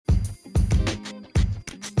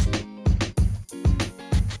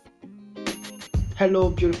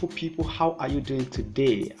Hello, beautiful people. How are you doing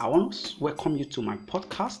today? I want to welcome you to my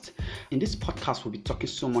podcast. In this podcast, we'll be talking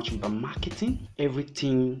so much about marketing,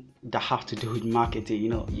 everything that has to do with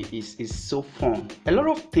marketing. It's so fun. A lot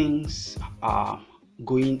of things are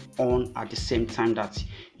going on at the same time that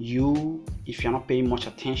if you're not paying much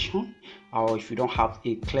attention, or if you don't have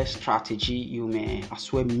a clear strategy, you may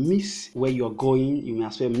as well miss where you're going. You may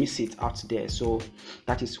as well miss it out there. So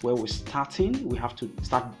that is where we're starting. We have to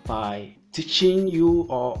start by teaching you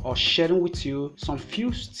or sharing with you some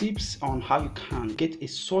few tips on how you can get a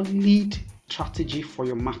solid strategy for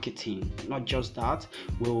your marketing. Not just that,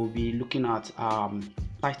 we'll be looking at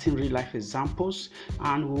citing real life examples,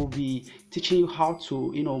 and we'll be teaching you how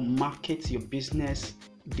to market your business,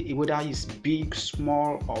 whether it's big,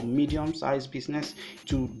 small, or medium-sized business,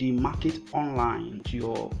 to the market online, to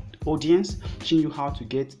your audience, teaching you how to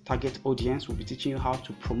get target audience. We'll be teaching you how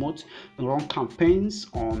to promote and run campaigns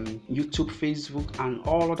on YouTube, Facebook, and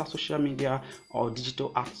all other social media or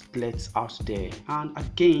digital outlets out there. And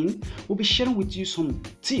again, we'll be sharing with you some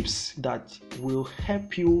tips that will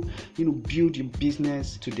help you, build your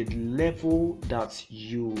business to the level that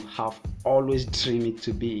you have always dreamed it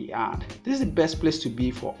to be. And this is the best place to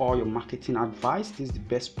be for all your marketing advice. This is the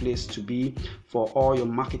best place to be for all your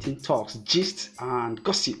marketing talks, gists, and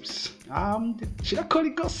gossips. Should I call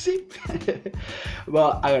it gossip?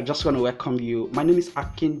 Well, I just want to welcome you. My name is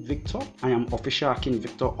Akin Victor. I am official Akin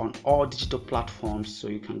Victor on all digital platforms, so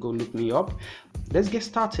you can go look me up. Let's get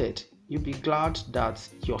started. You'll be glad that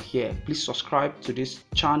you're here. Please subscribe to this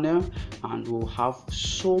channel, and we'll have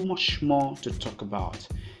so much more to talk about.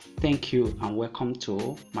 Thank you, and welcome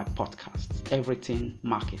to my podcast, Everything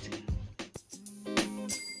Marketing.